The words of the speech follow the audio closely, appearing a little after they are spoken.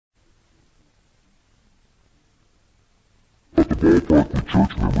ballpark with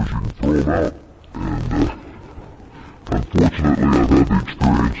church members, you can throw them out. And unfortunately, I've had the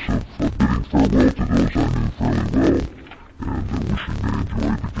experience of bidding farewell to those I knew fairly well, and wishing they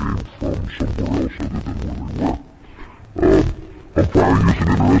enjoyed the game from somewhere else other than where they were. Umpiring is an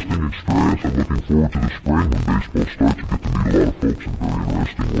interesting experience. I'm looking forward to the spring when baseball starts. You get to meet a lot of folks in a very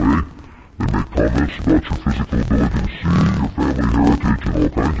interesting way. They make comments about your physical ability, your family heritage, and all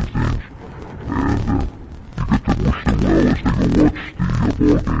kinds of things. And you get to wish them well as they go watch the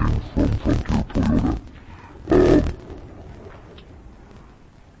ball game from Frontier Toyota.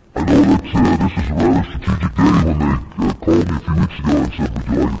 I know that this is a rather strategic day. When they called me a few weeks ago and said, would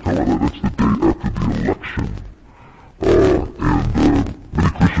you like to cover that? That's the day after the election.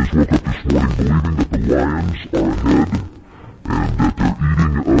 Many Christians woke up this morning believing that the Lions are ahead and that they're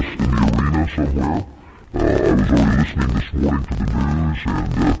eating us in the arena somewhere. I was already listening this morning to the news,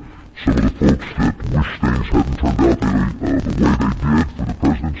 and some of the folks that wish things hadn't turned out the way they did for the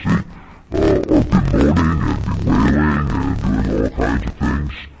presidency are bemoaning and bewailing and doing all kinds of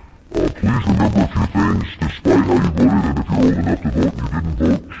things. Please remember a few things, despite how you voted, and if you're old enough to vote and you didn't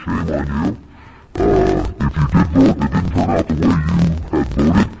vote, shame on you. If you did vote and it didn't turn out the way you had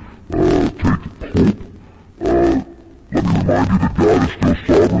voted, take hope. Let me remind you that God is still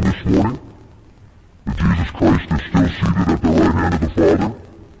sovereign this morning, that Jesus Christ is still seated at the right hand of the Father,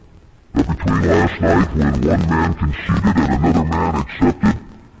 that between last night when one man conceded and another man accepted,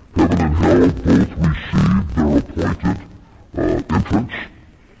 heaven and hell both received their appointed entrance.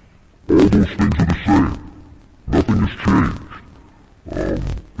 All those things are the same. Nothing has changed.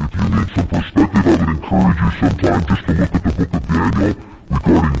 If you need some perspective, I would encourage you sometime just to look at the book of Daniel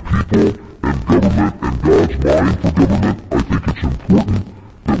regarding people and government and God's mind for government. I think it's important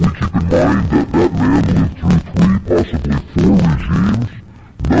that we keep in mind that that man lived through 3, possibly 4 regimes,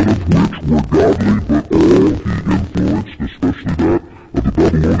 none of which were godly, but all he influenced, especially that of the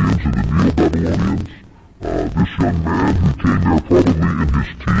Babylonians and the Neo-Babylonians. This young man who came there probably in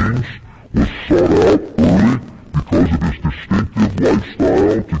his teens was sought out early because of his distinctive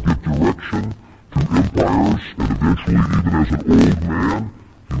lifestyle to give direction to empires, and eventually even as an old man,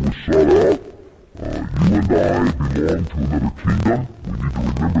 he was sought out. You and I belong to another kingdom. We need to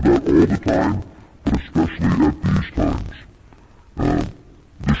remember that all the time, but especially at these times.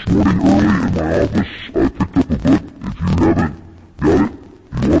 This morning early in my office, I picked up a book. If you haven't got it,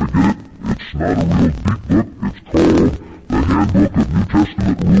 you ought to get it. It's not a real deep book. It's called The Handbook of New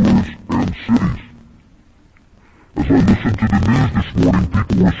Testament Rulers and Cities. As I listened to the news this morning,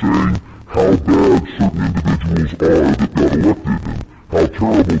 people were saying how bad certain individuals are that got elected and how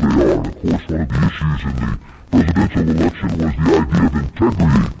terrible they are. And of course, one of the issues in the presidential election was the idea of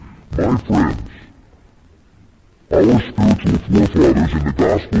integrity. My friends, our spiritual forefathers in the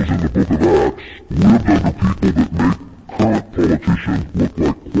Gospels and the book of Acts lived under people that make current politicians look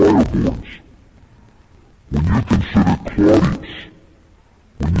like choir boys. When you consider Claudius,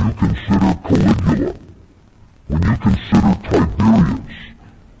 when you consider Caligula, when you consider Tiberius,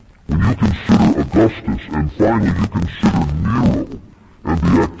 when you consider Augustus, and finally you consider Nero, and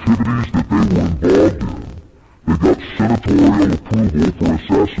the activities that they were involved in, they got senatorial approval for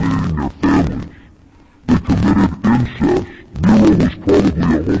assassinating their families. They committed incest. Nero was probably a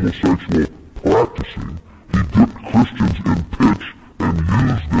homosexual practicing. He dipped Christians in pitch and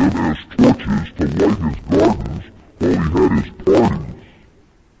used them as torches to light his gardens while he had his parties.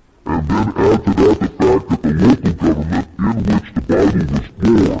 And then add to that the fact that the local government in which the Bible was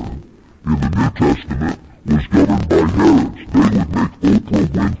born, in the New Testament, was governed by Herods. They would make Oprah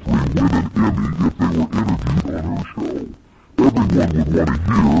Winfrey win an Emmy if they were interviewed on her show. Everyone would want to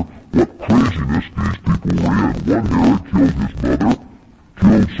hear what craziness these people were in. One Herod killed his mother,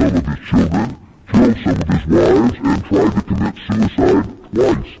 killed some of his children, killed some of his wives, and tried to commit suicide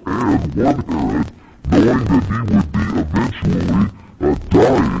twice. And one Herod, knowing that he would be eventually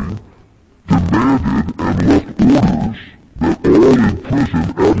dying, demanded and left orders that all in prison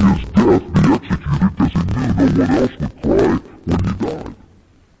at his death be executed because he knew no one else would cry when he died.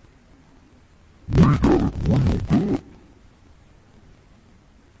 We got it real good.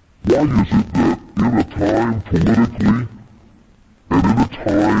 Why is it that in a time politically and in a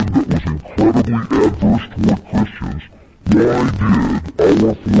time that was incredibly adverse toward Christians, why did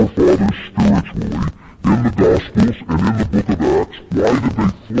our forefathers spiritually, in the Gospels and in the book of Acts, why did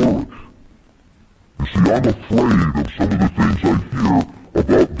they flourish? You see, I'm afraid of some of the things I hear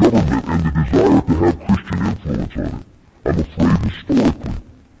about government and the desire to have Christian influence on it. I'm afraid historically.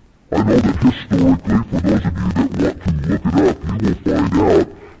 I know that historically, for those of you that want to look it up, you will find out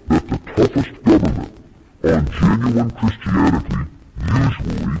that the toughest government on genuine Christianity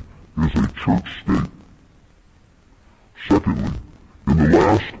usually is a church state. 2 Secondly, in the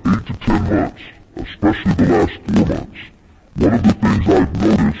last 8 to 10 months, especially the last 4 months, one of the things I've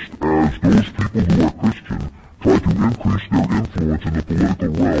noticed as those people who are Christian try to increase their influence in the political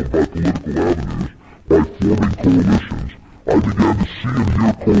realm by political avenues, by forming coalitions, I began to see and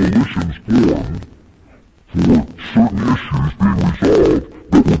hear coalitions formed for certain issues being resolved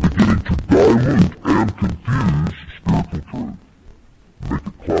that were beginning to dilute and confuse spiritual truth. Make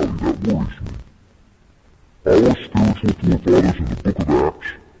it cloudy, that worries me. Our spiritual forefathers in the book of Acts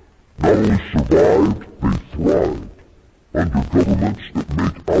not only survived, they thrived under governments that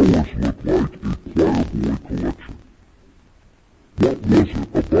make ours look like a choir boy collection. What was it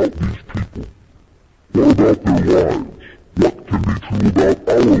about these people? What about their lives? What can be true about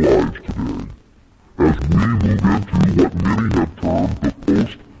our lives today as we move into what many have termed the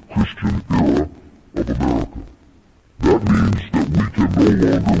post-Christian era of America? That means that we can no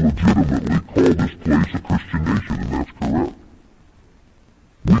longer legitimately call this place a Christian nation, and that's correct.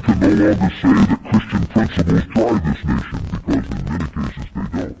 We can no longer say that Christian principles drive this nation, because in many cases they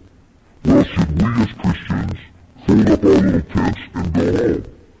don't. Well, should we as Christians fold up our little tents and go home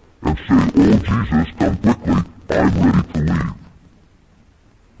and say, "Oh Jesus, come quickly, I'm ready to leave"?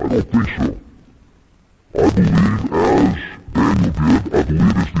 I don't think so. I believe, as Daniel did, I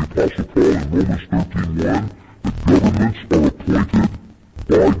believe as the Apostle Paul in Romans 13:1, that governments are appointed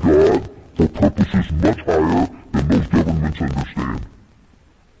by God for purposes much higher than those governments understand.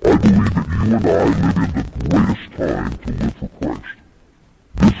 I believe that you and I live in the greatest time to live for Christ.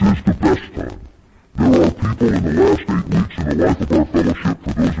 This is the best time. There are people in the last 8 weeks in the life of our fellowship,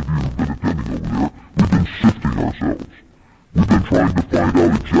 for those of you who have been attending over there, we've been sifting ourselves. We've been trying to find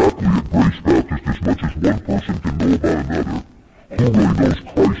out exactly at Grace Baptist, as much as one person can know about another, who really knows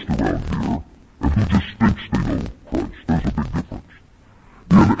Christ around here, and who just thinks they know Christ. There's a big difference.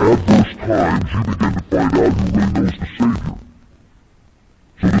 In adverse times, you begin to find out who really knows the Savior.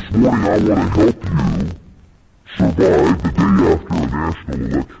 So this morning I want to help you survive the day after a national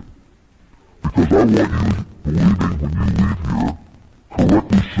election. Because I want you believing when you leave here,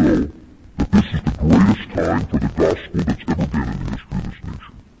 correctly so, that this is the greatest time for the gospel that's ever been in the history of this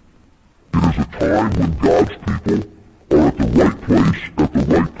nation. It is a time when God's people are at the right place at the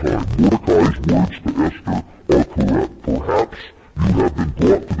right time. Mordecai's words to Esther are correct. Perhaps you have been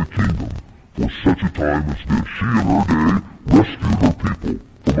brought to the kingdom for such a time as this. She in her day rescued her people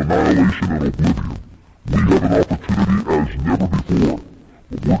from annihilation and oblivion. We have an opportunity as never before,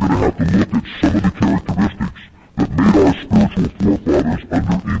 but we're going to have to look at some of the characteristics that made our spiritual forefathers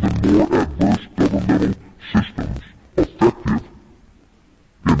under even more adverse governmental systems effective,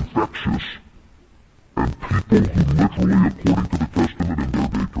 infectious, and people who literally, according to the Testament in their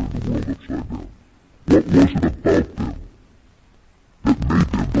day, turned the world upside down. What was it about them that made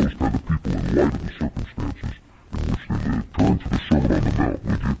them those kind of people in light of the circumstances in which they lived? Turn to the Sermon on the Mount,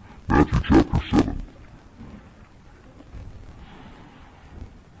 would you? Matthew chapter 7.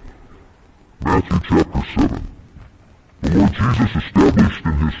 Matthew chapter 7. The Lord Jesus established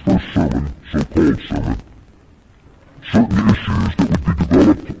in his first sermon, so-called sermon, certain issues that would be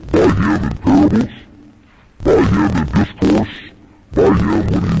developed by him in parables, by him in discourse, by him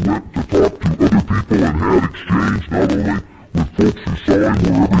when he went to talk to other people and had exchange not only with folks who saw him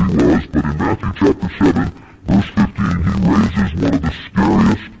wherever he was, but in Matthew chapter 7, verse 15, he raises one of the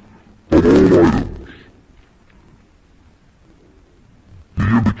scariest of all items. He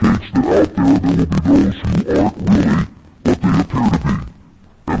indicates that out there will be those who aren't really what they appear to be.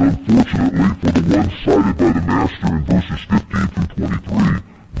 And unfortunately, for the ones cited by the Master in verses 15 through 23,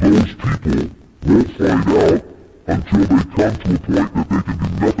 those people won't find out until they come to a point that they can do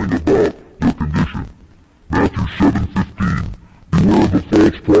nothing about their condition. Matthew 7:15. Beware of the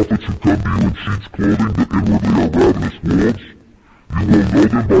false prophets who come to you in sheep's clothing, but inwardly are ravenous wolves. You will know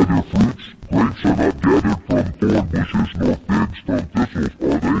them by their fruits. Grapes are not gathered from thorn bushes, nor figs from thistles,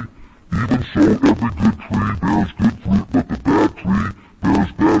 are they? Even so, every good tree bears good fruit, but the bad tree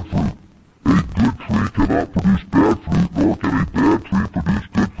bears bad fruit. A good tree cannot produce bad fruit, nor can a bad tree produce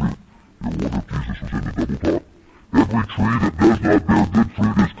good fruit. You wonder if Jesus was into double talk? Every tree that does not bear good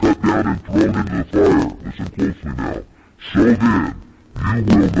fruit is cut down and thrown into the fire. Listen closely now. So then, you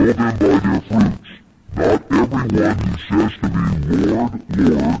will know them by their fruits. Not everyone who says to me, Lord,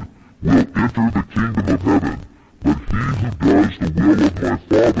 Lord, will enter the kingdom of heaven, but he who does the will of my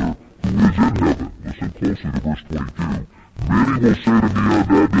Father who is in heaven. Listen closely to verse 22. Many will say to me on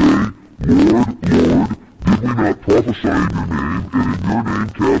that day, Lord, Lord, did we not prophesy in your name, and in your name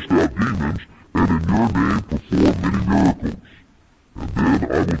cast out demons, and in your name perform many miracles? And then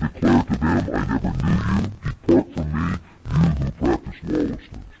I will declare to them, I never knew you. Depart from me, you who practice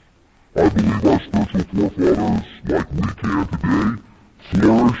lawlessness. I believe our spiritual forefathers, like we can today,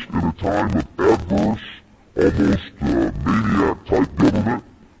 flourished in a time of adverse, almost maniac-type government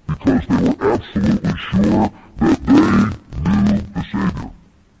because they were absolutely sure that they knew the Savior.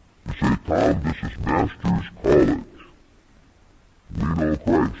 You say, Tom, this is Master's College. We know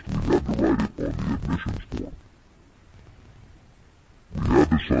Christ. We had to write it on the admissions form. We had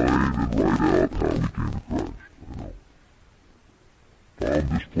to sign and write out how we came to Christ. I know. Tom,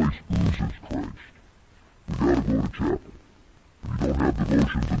 this place oozes Christ. We gotta go to chapel. If you don't have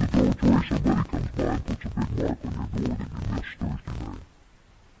devotions in the dormitory, somebody comes by and puts a big mark on your door that you missed Thursday night.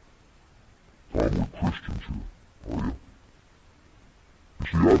 Tom, we're Christians here, are you? You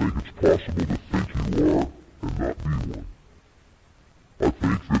see, I think it's possible to think you are and not be one. I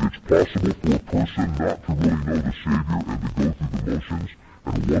think that it's possible for a person not to really know the Savior and to go through the motions,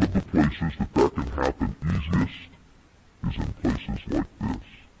 and one of the places that can happen easiest is in places like this.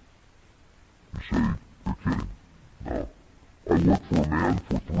 You say, you're kidding. No. I worked for a man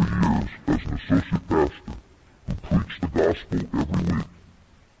for 3 years as an associate pastor who preached the gospel every week,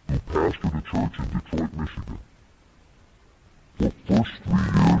 who pastored a church in Detroit, Michigan. For the first 3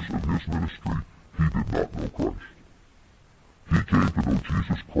 years of his ministry, he did not know Christ. He came to know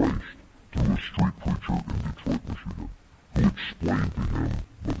Jesus Christ through a street preacher in Detroit, Michigan, who explained to him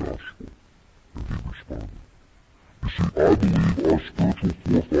the gospel, and he responded. You see, I believe our spiritual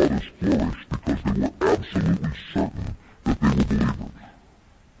forefathers flourished because they were absolutely certain that they were believers.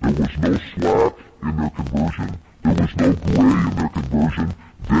 There was no slack in their conversion. There was no gray in their conversion.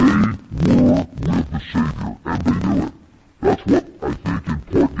 They were with the Savior, and they knew it. That's what I think in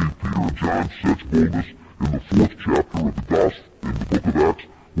part gave Peter and John such boldness in the 4th chapter of the Gospel, in the book of Acts,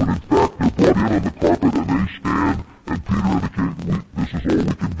 when in fact they're brought in on the carpet and they stand, and Peter indicates, this is all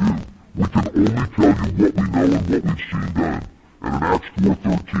we can do. We can only tell you what we know and what we've seen done. And in Acts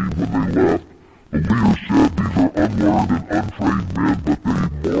 4:13, when they left, the leader said, these are unlearned and untrained men, but they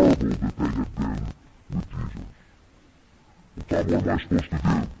marveled that they had been with Jesus. Well, Tom, what am I supposed to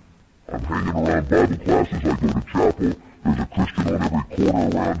do? I'm hanging around Bible classes, I go to chapel, there's a Christian on every corner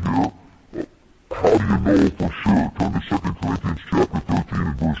around here. How do you know for sure? Turn to 2 Corinthians chapter 13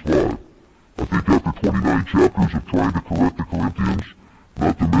 and verse 5. I think after 29 chapters of trying to correct the Corinthians,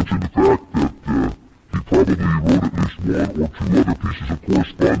 not to mention the fact that he probably wrote at least 1 or 2 other pieces of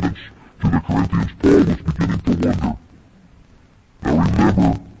correspondence to the Corinthians, Paul was beginning to wonder. Now remember,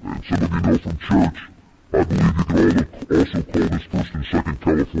 and some of you know from church, I believe you can also call this 1st and 2nd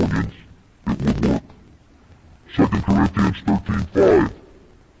Californians. It would work. 2 Corinthians 13:5.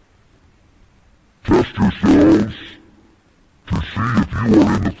 Test yourselves to see if you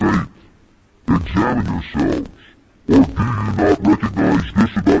are in the faith. Examine yourselves. Or do you not recognize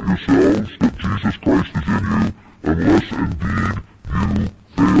this about yourselves, that Jesus Christ is in you, unless indeed you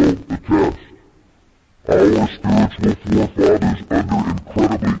fail the test? Our spiritual forefathers under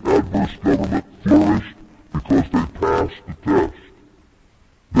incredibly adverse government flourished because they passed the test.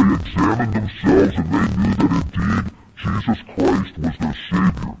 They examined themselves and they knew that indeed Jesus Christ was their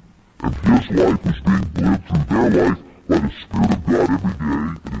Savior, and His life was being lived through their life by the Spirit of God every day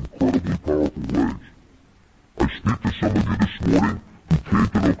in incredibly powerful ways. I speak to some of you this morning who came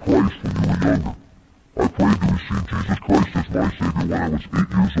to know Christ when you were younger. I prayed to receive Jesus Christ as my Savior when I was 8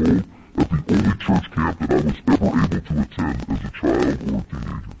 years old at the only church camp that I was ever able to attend as a child or a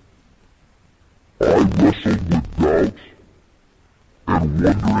teenager. I wrestled with doubts and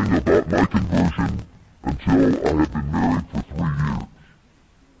wondering about my conversion until I had been married for 3 years.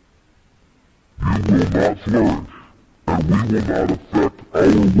 You will not flourish, and we will not affect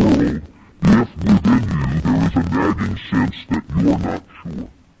our world if within you there is a nagging sense that you are not sure.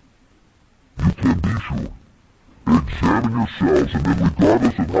 You can be sure. Examine yourselves, and then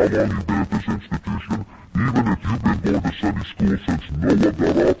regardless of how long you've been at this institution, even if you've been going to Sunday school since Noah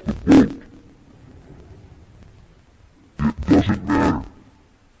got off the boat, it doesn't matter.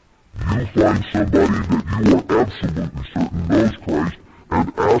 You find somebody that you are absolutely certain knows Christ, and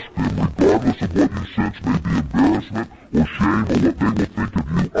ask them, regardless of what you sense may be embarrassment or shame or what they will think of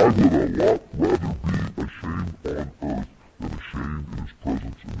you, I would a lot rather be ashamed on earth than ashamed in His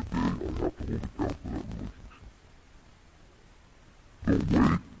presence in the day I have to hold account for that relationship. Don't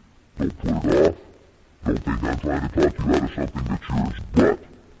wait. Don't put it off. Don't think I'm trying to talk you out of something that's yours. But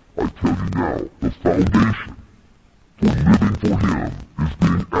I tell you now, the foundation for living for Him is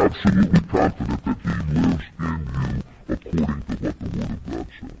being absolutely confident that He lives in you according to what the Word of God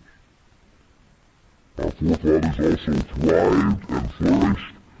says. Our forefathers also thrived and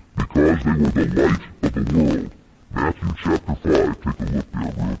flourished because they were the light of the world. Matthew chapter 5, take a look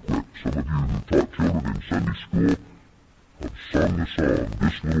there real quick. Some of you who taught children in Sunday school, sung the song,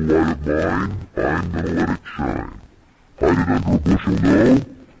 this little light of mine, I'm gonna let it shine. Hide it under a bushel, no,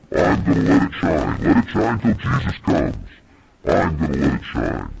 I'm gonna let it shine. Let it shine till Jesus comes. I'm gonna let it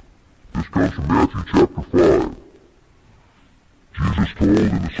shine. This comes from Matthew chapter 5. Jesus told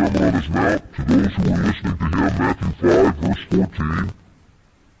in the Sermon on his Mount to those who were listening to him, Matthew 5, verse 14,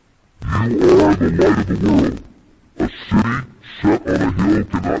 you are the light of the world. A city set on a hill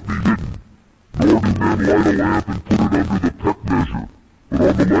cannot be hidden, nor do men light a lamp and put it under the peck measure, but on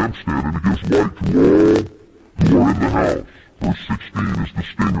the lampstand, and it gives light to all who are in the house. Verse 16 is the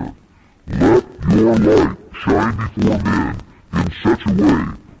stinger. Let your light shine before men in such a way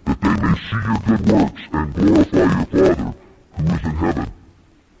that they may see your good works and glorify your Father who is in heaven.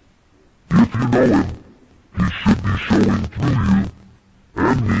 If you know him, he should be showing through you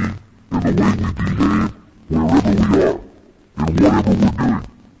and me in the way we behave wherever we are, and whatever we're doing.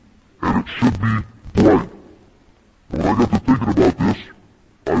 And it should be bright. When I got to thinking about this,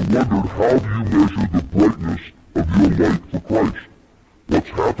 I wondered, how do you measure the brightness of your light for Christ? What's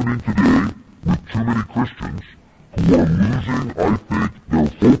happening today with too many Christians who are losing, I think, their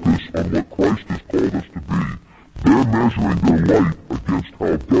focus on what Christ has called us to be. They're measuring their light against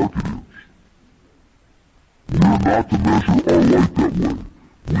how dark it is. We're not to measure our light that way.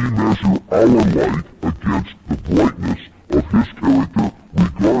 We measure our light against the brightness of his character,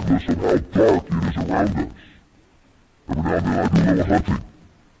 regardless of how dark it is around us. Every now and then I do a little hunting,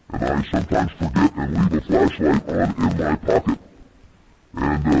 and I sometimes forget and leave a flashlight on in my pocket.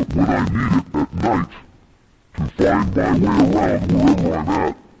 And when I need it at night to find my way around wherever I'm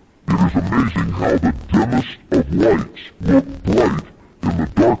at, it is amazing how the dimmest of lights look bright in the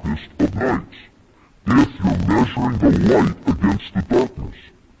darkest of nights. If you're measuring the light against the darkness,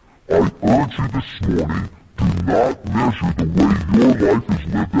 I urge you this morning, do not measure the way your life is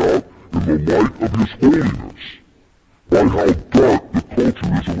lived out in the light of his holiness, by how dark the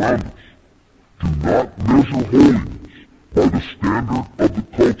culture is around us. Do not measure holiness by the standard of the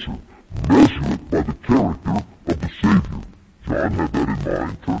culture. Measure it by the character of the Savior. John had that in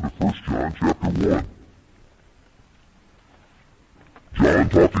mind. Turn to 1 John chapter 1. John,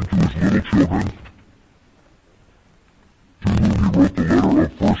 talking to his little children, to whom he wrote the letter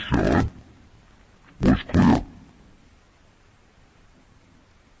of 1 John, was clear.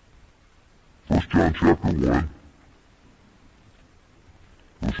 1 John chapter 1,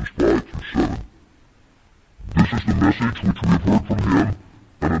 verses 5 through 7. This is the message which we have heard from him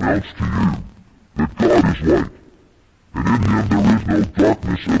and announced to you, that God is light, and in him there is no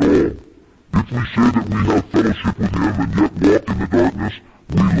darkness at all. If we say that we have fellowship with him and yet walk in the darkness,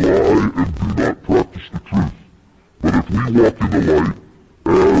 we lie and do not practice the truth. But if we walk in the light,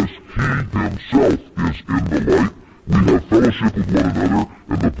 as he himself is in the light, we have fellowship with one another,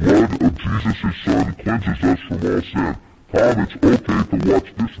 and the blood of Jesus his Son cleanses us from all sin. Tom, it's okay to watch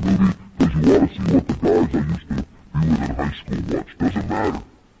this movie because you ought to see what the guys I used to be with in high school watch. Doesn't matter.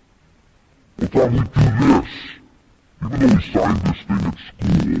 Well, Tom, we do this. Even though we signed this thing at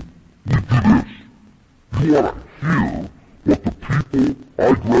school, we do this. You ought to hear what the people I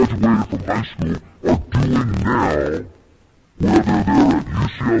graduated from high school are doing now, whether they're at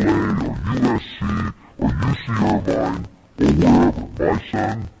UCLA or USC or UC Irvine or wherever. My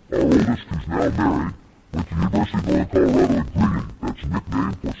son, our oldest, who's now married, went to University of Northern Colorado at Greeley. That's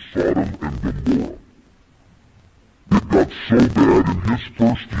nicknamed for Sodom and Gomorrah. It got so bad in his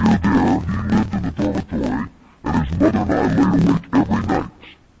first year there, he lived in the dormitory, and his mother and I lay awake every night,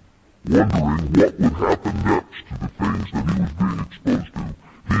 wondering what would happen next to the things that he was being exposed to.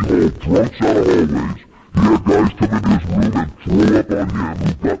 He hauled drunks out of hallways. He had guys come into his room and throw up on him who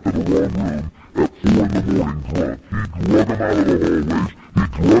got to the wrong room at 4 in the morning drunk. He drug them out of the hallways. He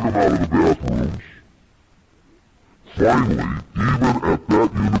drug them out of the bathrooms. Finally, even at that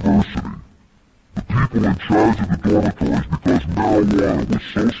university, the people in charge of the dormitories, because marijuana was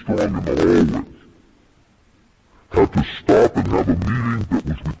so strong in the hallways, had to stop and have a meeting that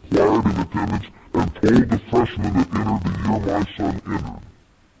was required in attendance and told the freshmen that entered the year my son entered,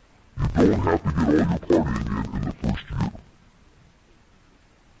 you don't have to get all your partying in the first year.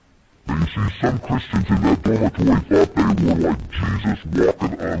 Now you see, some Christians in that dormitory thought they were like Jesus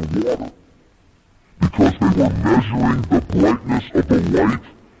walking on water, because they were measuring the brightness of the light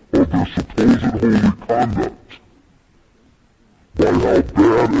of their supposed holy conduct by how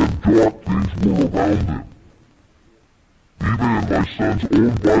bad and dark things were around them. Even in my son's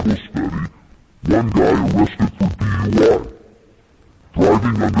own Bible study, one guy arrested for DUI,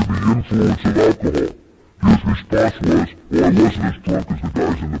 driving under the influence of alcohol. His response was, well, I wasn't as drunk as the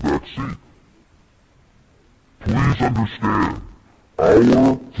guys in the back seat. Please understand,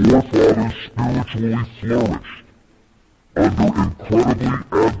 our forefathers spiritually flourished. under incredibly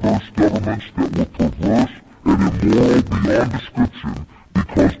adverse governments that were perverse and immoral beyond description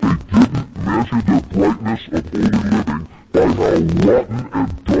because they didn't measure their brightness of holy living by how rotten and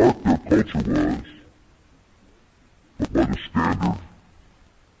dark their culture was, but by the standard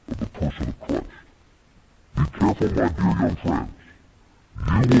of the person of Christ. Be careful, my dear young friends.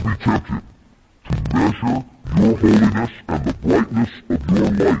 You will be tempted to measure your holiness and the brightness of your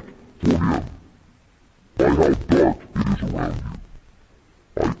light for Him by how dark it is around you.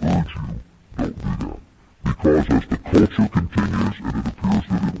 I urge you, don't do that. Because as the culture continues, and it appears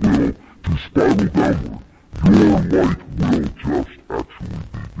that it will, to spiral downward, your light will just actually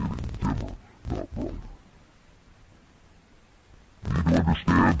be getting dimmer, not brighter. You need to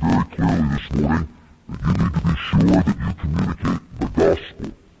understand very clearly this morning that you need to be sure that you communicate the gospel.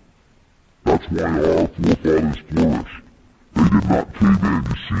 That's why our forefathers flourished. They did not cave in.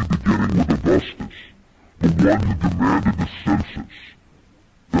 You see, beginning with Augustus, the one who demanded the census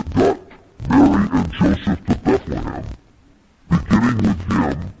that got Mary and Joseph to Bethlehem, beginning with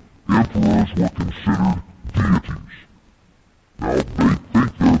him, emperors were considered deities. Now, they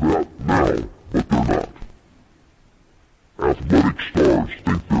think they're that now, but they're not. Athletic stars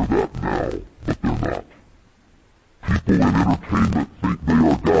think they're that now, but they're not. People in entertainment think they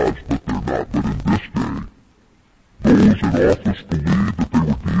are gods, but they're not. But in this day, those in office believed that they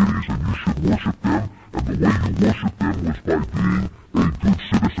were deities and you should worship them, and the way you worship them was by being a good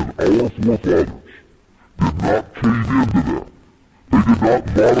citizen. Our forefathers did not cave into that. They did not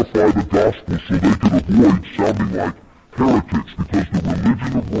modify the gospel so they could avoid sounding like heretics, because the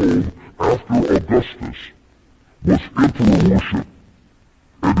religion of Rome after Augustus was emperor worship.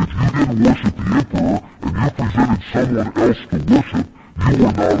 And if you didn't worship the emperor and you presented someone else to worship, you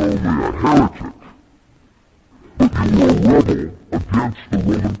were not only a heretic, but you were a rebel against the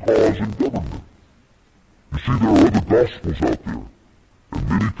Roman cause and government. You see, there are other gospels out there, and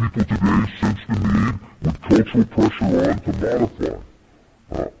many people today sense the need with cultural pressure on to modify.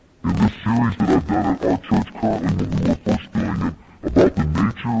 In this series that I've done at our church currently, when we were first doing it, about the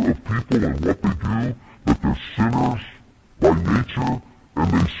nature of people and what they do, that they're sinners by nature, and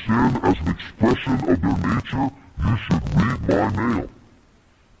they sin as an expression of their nature, you should read my mail.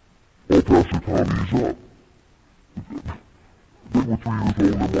 Oh, Pastor Tom, ease up. They were 3 years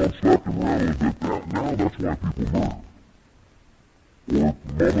old and mom slapped them around and did that. Now that's why people murder. Or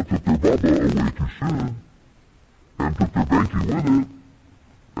mama took their baba away too soon and took their banky with it,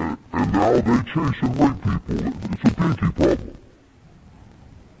 and now they chase and rape people. It's a pinky problem.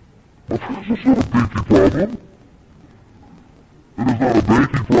 It's not a pinky problem. It is not a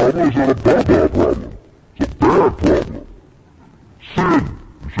banky problem. It's not a baba problem. It's a bad problem. Sin,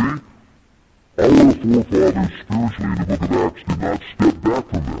 you see? Our forefathers spiritually in the book of Acts did not step back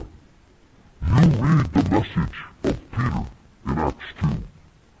from that. You read the message of Peter in Acts 2.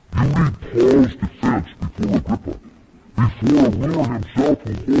 You read Paul's defense before Agrippa. Before a ruler himself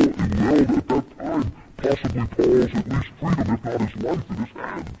who held at that time possibly Paul's at least freedom, if not his life, in his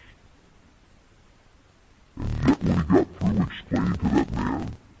hands. And yet when he got through explaining to that man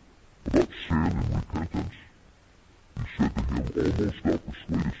about sin and repentance, he said to him, almost thou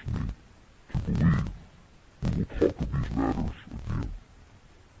persuadest me to believe we will talk of these matters again.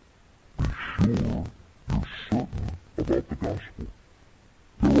 Be sure you're certain about the gospel.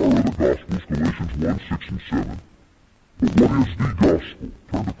 There are other gospels, Galatians 1, 6, and 7. But what is the gospel?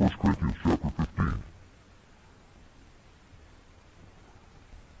 Turn to 1 Corinthians chapter 15.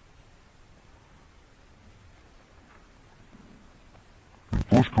 In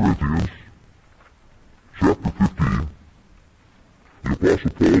 1 Corinthians chapter 15, the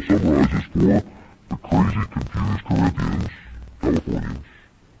Apostle Paul summarizes for the crazy, confused Corinthians, Californians,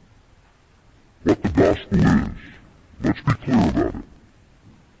 what the gospel is. Let's be clear about it.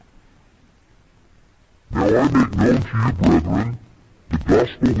 Now I make known to you, brethren, the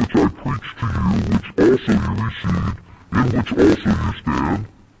gospel which I preached to you, which also you received, in which also you stand,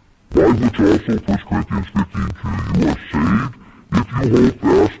 by which also, 1 Corinthians 15:2, you are saved, if you hold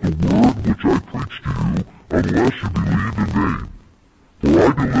fast the word which I preached to you, unless you believe in vain. For I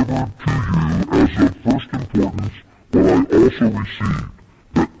delivered to you as of first importance what I also received,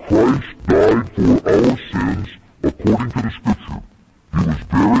 that Christ died for our sins according to the Scripture. He was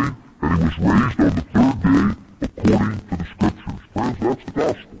buried, and he was raised on the third day according to the Scriptures. Friends, that's the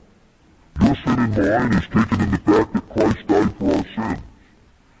gospel. Your sin and mine is taken in the fact that Christ died for our sins.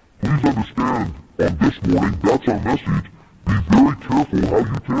 Please understand, on this morning, that's our message. Be very careful how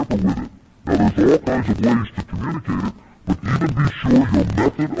you tamper with it. Now, there's all kinds of ways to communicate it, but even be sure your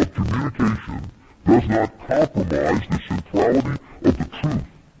method of communication does not compromise the centrality of the truth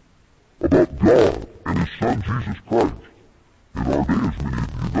about God and His Son, Jesus Christ.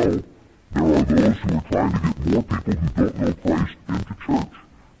 who are trying to get more people who don't know Christ into church.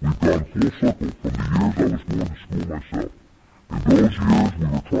 We've gone full circle from the years I was going to school myself. In those years, we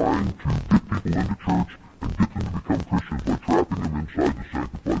were trying to get people into church and get them to become Christians by trapping them inside the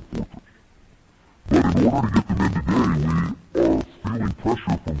sanctified fortress. But in order to get them in today, we are feeling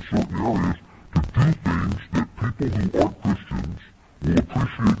pressure from certain areas to do things that people who aren't Christians will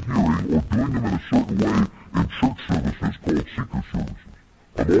appreciate hearing, or doing them in a certain way in church services called seeker services.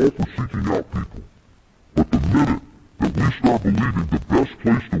 I'm all for seeking out people. But the minute that we start believing the best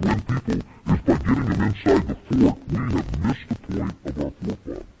place to win people is by getting them inside the fort, we have missed the point of our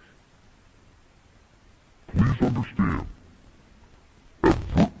forefathers. Please understand,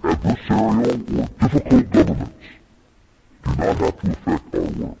 adversarial or difficult governments do not have to affect our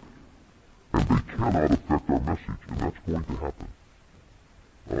work, and they cannot affect our message, and that's going to happen.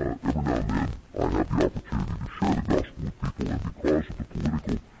 Every now and then, I have the opportunity to share the gospel with people, and because of the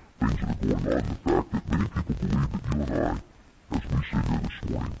political things that are going on, the fact that many people believe that you and I, as we sit here this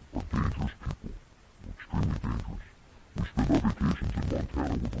morning, are dangerous people. We're extremely dangerous. We spend our vacations in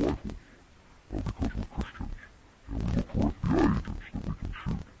Montana with rifles because we're Christians, and we look for FBI agents that we can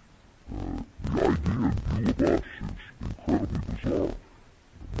shoot. The idea and view of us is incredibly bizarre.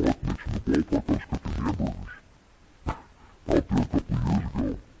 Mark mentioned the ballpark. I was cooking hamburgers out there a couple of years ago,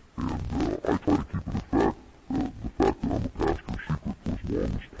 and I try to keep it the fact that I'm a pastor secret for as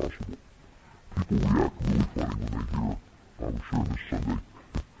long as possible. People react really funny when they hear, I was sharing this Sunday,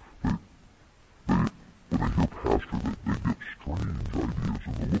 when they hear pastor, they get strange ideas,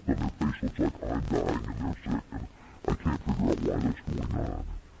 and the look on their face looks like I'm dying and they're sick, and I can't figure out why that's going on.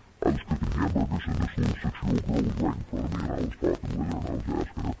 I was cooking hamburgers, and this little 6-year-old girl was right in front of me, and I was talking with her, and I was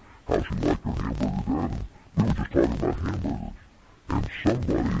asking her how she liked her hamburger then, and we were just talking about hamburgers. And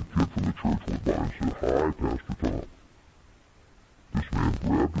somebody, a kid from the church, went by and said, "Hi, Pastor Tom." This man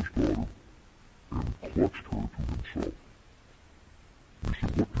grabbed his daughter and clutched her to himself. He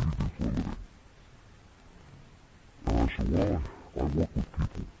said, "What do you do for a living?" And I said, "Well, I work with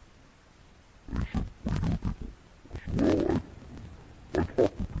people." And he said, "What do you do with people?" I said, "Well, I talk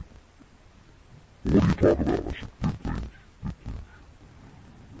with people." "Well, what do you talk about?" I said, "Good things, good things."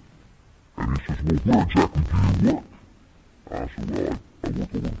 And he says, "Well, where exactly do you work?" I said, "Well, I work over in Placer Kenya." "What do you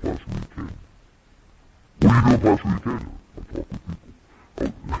do in Placer Kenya?" "I talk with people."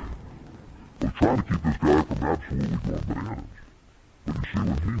 I was trying to keep this guy from absolutely going bananas. But you see,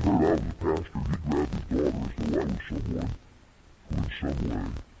 when he heard I was a pastor, he grabbed his daughter as though I was someone who in some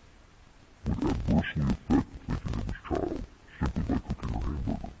way would adversely affect the thinking of his child simply by cooking her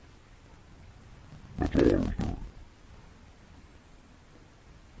hamburger. That's all I was doing.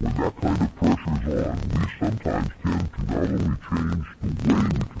 When that kind of pressure is on, we sometimes tend to not only change the way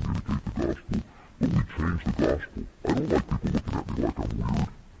we communicate the gospel, but we change the gospel. I don't like people looking at me like I'm weird.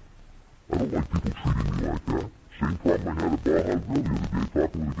 I don't like people treating me like that. Same problem I had at Baja Grill the other day,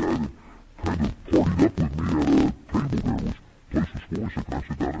 talking with a guy that kind of partied up with me at a table there. Was place was full, and I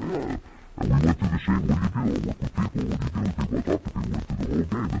sat down, and we went through the same, what do you do? I work with people, what do you do with people? I talk to people, went through the whole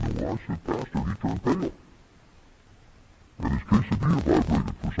game, and then when I said pastor, he turned pale. And his quesadilla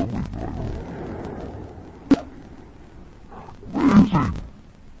vibrated for some reason, I don't know. Amazing!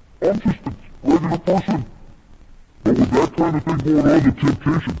 I'm just a regular person. But with that kind of thing going on, the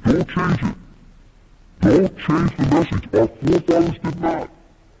temptation, don't change it. Don't change the message. Our forefathers did not.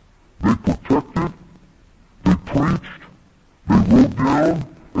 They protected, they preached, they wrote down,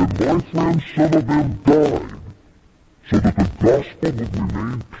 and my friends, some of them died, so that the gospel would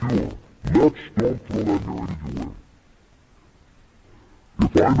remain pure. Let's don't throw that heritage away.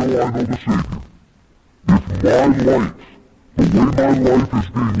 If I know the Savior, if my life, the way my life is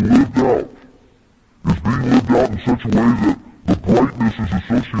being lived out in such a way that the brightness is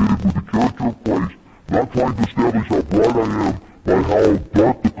associated with the character of Christ, not trying to establish how bright I am by how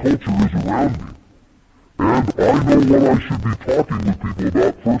dark the culture is around me. And I know what I should be talking with people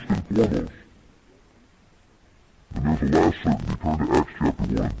about first and foremost. And there's a last certainty. Turn to Acts chapter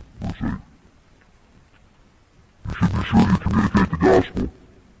 1, verse 8. You should be sure you communicate the gospel,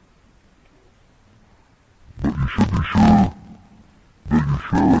 but you should be sure that you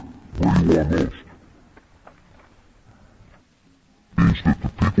share it where you are most. Means that the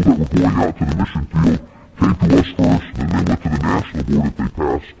people that were going out to the mission field came to us first, and then they went to the national board if they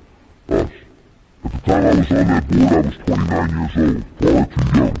passed us. At the time I was on that board, I was 29 years old, far too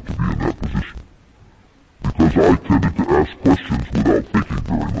young to be in that position, because I tended to ask questions without thinking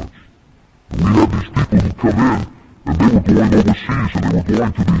very much. And we had these people who come in, and they were going overseas, and they were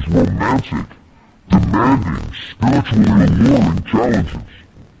going to these romantic, demanding, spiritually alluring challenges.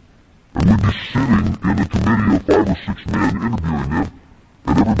 And we'd be sitting in a committee of 5 or 6 men interviewing them,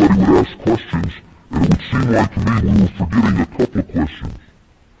 and everybody would ask questions And it would seem like to me we were forgetting a couple of questions.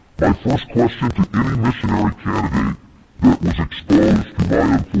 My first question to any missionary candidate that was exposed to my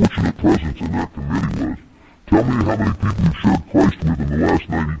unfortunate presence in that committee was, tell me how many people you shared Christ with in the last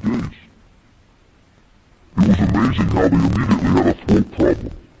 90 days. It was amazing how they immediately had a throat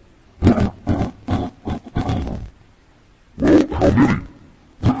problem. Well, how many?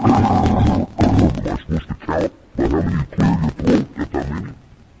 Am I supposed to count by how many you clear your throat? That's how many?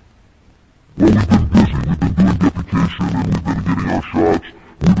 Well, we've been busy. We've been doing deputation and we've been getting our shots.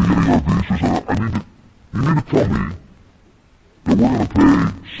 We've been getting our visas. You mean to tell me that we're going to pay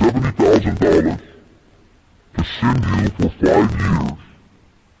 $70,000 to send you for 5 years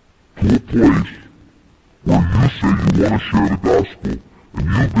to a place where you say you want to share the gospel, and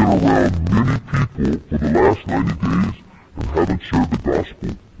you've been around many people for the last 90 days and haven't shared the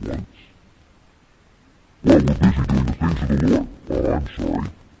gospel once? Well, we're busy doing the things of the Lord. Oh, I'm sorry.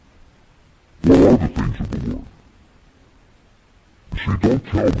 What are the things of the Lord? You see, don't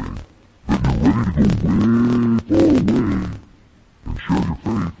tell me that you're ready to go way far away and share your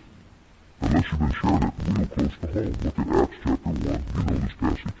faith unless you've been sharing it real close to home. Look at Acts chapter 1. You know this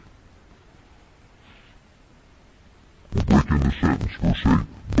passage. We'll break in the sentence. Verse 8.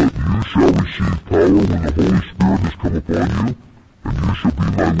 But you shall receive power when the Holy Spirit has come upon you, and you shall be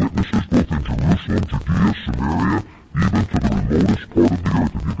my witnesses both in Jerusalem, Judea, Samaria, even to the remotest part of the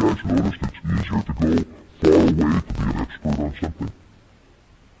earth. Have you guys noticed it's easier to go far away to be an expert on something?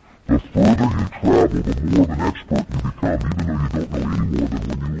 The further you travel, the more of an expert you become, even though you don't know any more than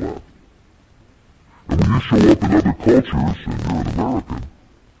when you left. And when you show up in other cultures, and you're an American,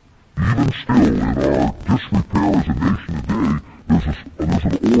 even still, in our disrepair as a nation today, there's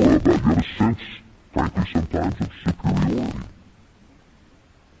an aura about you, have a sense, frankly, sometimes of superiority.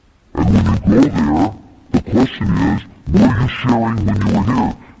 And when you go there, the question is, were you sharing when you were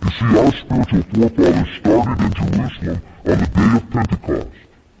here? You see, our spiritual forefathers started in Jerusalem on the day of Pentecost.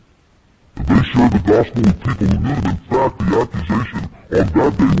 And they shared the gospel with people who knew them. In fact, the accusation on that day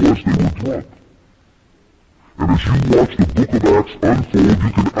was they were drunk. And as you watch the book of Acts unfold,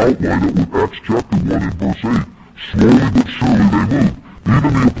 you can outline it with Acts chapter 1 and verse 8. Slowly but surely they moved.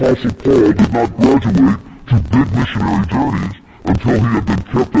 Even the Apostle Paul did not graduate to big missionary journeys until he had been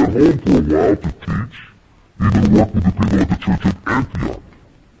kept at home for a while to teach, even work with the people at the church at Antioch.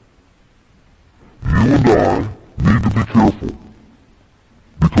 You and I need to be careful,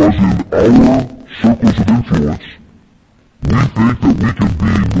 because in our circles of influence, we think that we can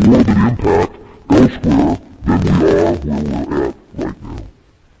be more of an impact elsewhere than we are where we're at right now.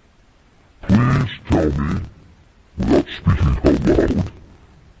 Please tell me, without speaking out loud,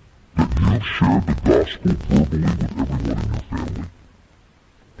 that you've shared the gospel verbally with everyone in your family.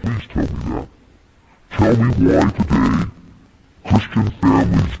 Please tell me that. Tell me why today Christian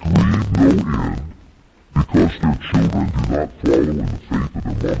families grieve no end because their children do not follow in the faith of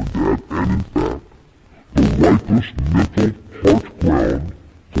their mom and dad, and in fact, the ripest mental heart ground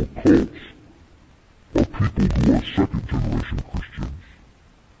for cults are people who are second-generation Christians.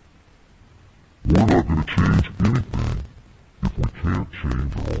 We're not going to change anything if we can't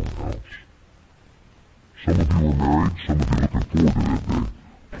change our own house. Some of you are married, some of you are looking forward to that day.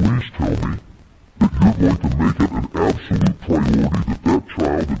 Please tell me that you're going to make it an absolute priority that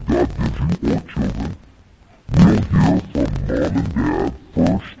child that God gives you or children will hear from mom and dad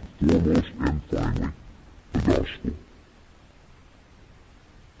first, foremost, and finally, the gospel.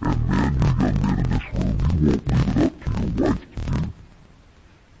 And man, you young men in this room, you won't leave it up to your wife to do.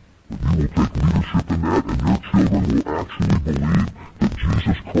 But you will take leadership in that, and your children will actually believe that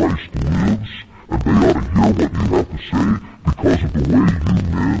Jesus Christ lives, and they ought to hear what you have to say because of the way you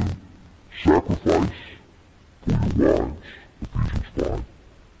men sacrifice for your wives, Ephesians 5,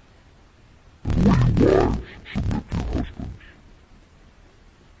 and the way you wives submit to your husbands.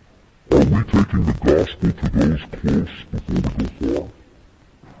 Are we taking the gospel to those close before we go far?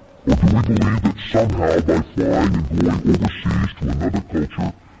 Or do we believe that somehow by flying and going overseas to another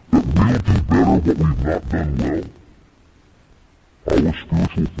culture that we'll do better what we've not done well? Our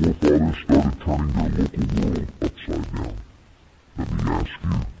spiritual forefathers started turning their local world upside down. Let me ask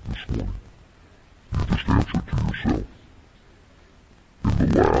you this morning. You just answer to yourself. In the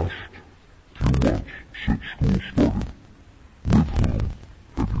last few months since school started, with whom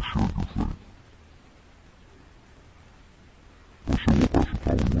have you shared your faith? I said, well, Pastor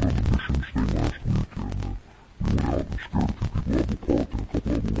Tom, we went on the missions thing last week, and we went out and scared a few people out of the park and a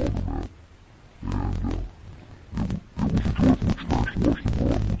couple of the laundromat. And it was a joyful experience to watch them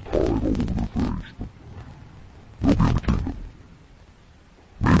run with tide all over their face, but they'll be in the kingdom.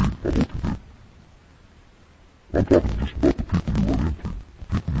 Maybe, I hope you did. I'm talking to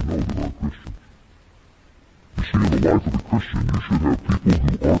life of a Christian, you should have people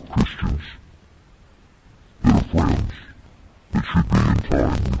who aren't Christians that are friends, that should be in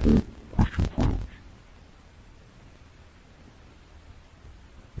time, we hope, Christian friends.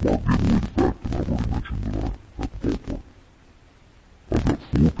 Mark gave away the fact that I've already mentioned that I at the ballpark. I've got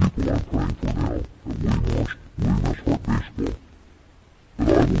 4 people I'm praying for now at William S. Hart Baseball that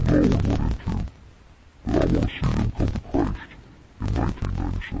I will know and run into, that I want to see them come to Christ in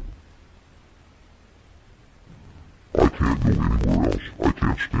 1997. I can't go anywhere else. I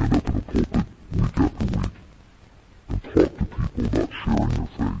can't stand up in a pulpit week after week and talk to people about sharing their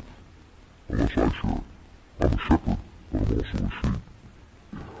faith unless I share it. I'm a shepherd, but I'm also a sheep.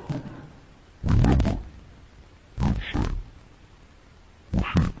 Remember, you're the same. We're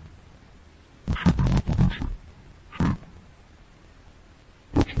sheep. We should be reproducing. Sheep.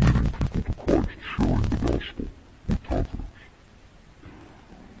 That's leading people to Christ, sharing the gospel with confidence.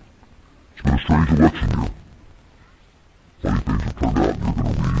 It's been a strange election year. Funny things have turned out, and you're going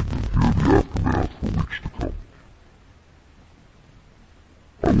to read and hear the aftermath for weeks to come.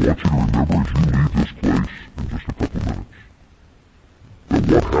 I want you to remember as you leave this place in just a couple minutes that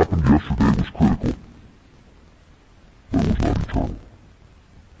what happened yesterday was critical, but it was not eternal.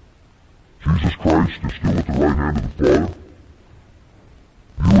 Jesus Christ is still at the right hand of the Father.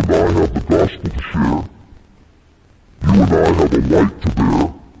 You and I have the gospel to share. You and I have a light to bear.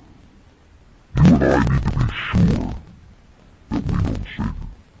 You and I need to be sure that we know the Savior.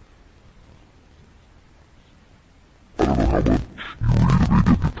 I don't know how much you read of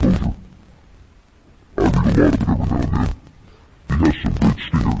A.W. Tozer. I read a lot of it every now and then. He has some great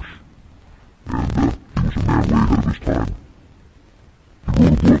stingers, and he was a man way ahead of his time. He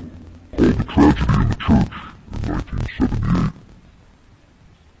wrote a book called The Tragedy in the Church in 1978.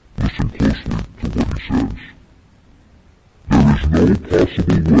 Listen closely to what he says. There is no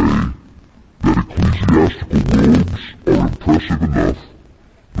possible way that ecclesiastical robes are impressive enough,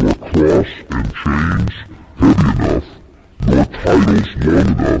 nor cross and chains heavy enough, nor titles long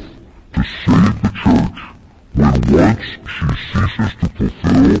enough to save the church when once she ceases to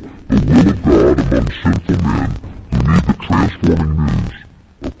fulfill the will of God among sinful men who need the transforming news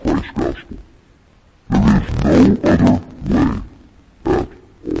of Christ's gospel. There is no other way at all.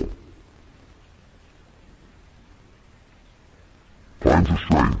 Times are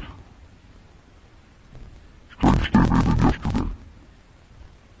strange. Strangest they may have been yesterday.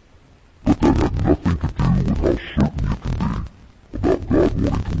 But that had nothing to do with how certain you can be about God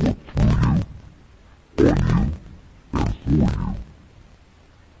wanting to work through you, on you, and for you,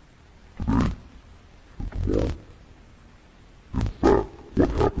 today and tomorrow. In fact, what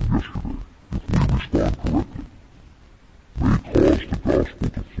happened yesterday, if we respond correctly, may cause the gospel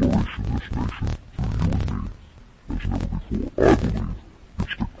to flourish in this nation through you and me as never before. I believe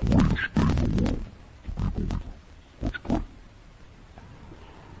it's the greatest day in the world to be a believer. Let's pray.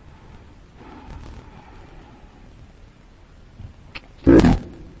 Father,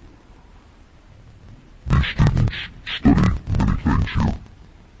 these students study many things here,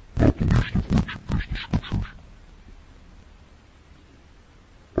 not the least of which is the Scriptures.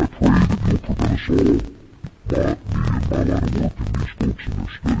 I pray that you'll prevent us all, me and my line of work and these folks in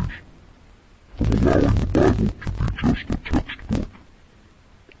their studies, from allowing the Bible to be just a textbook.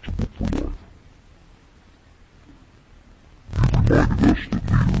 It's a book for life. You've reminded us that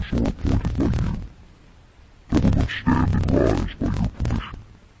leaders are appointed by you. Governments stand and rise by your permission.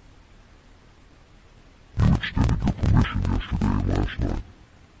 You extended your permission yesterday and last night.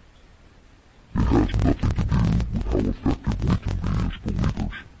 It has nothing to do with how effective we can be as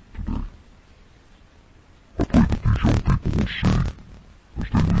believers today. I pray that these young people will see, as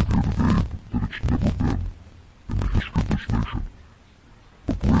they leave here today, that it's never been, in the history of this nation,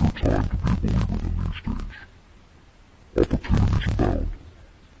 a greater time to be a believer than these days. Opportunities abound.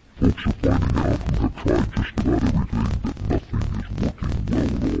 Folks are finding out who have tried just about everything that nothing is working well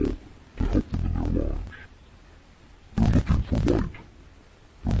at all to help them in their lives. They're looking for light.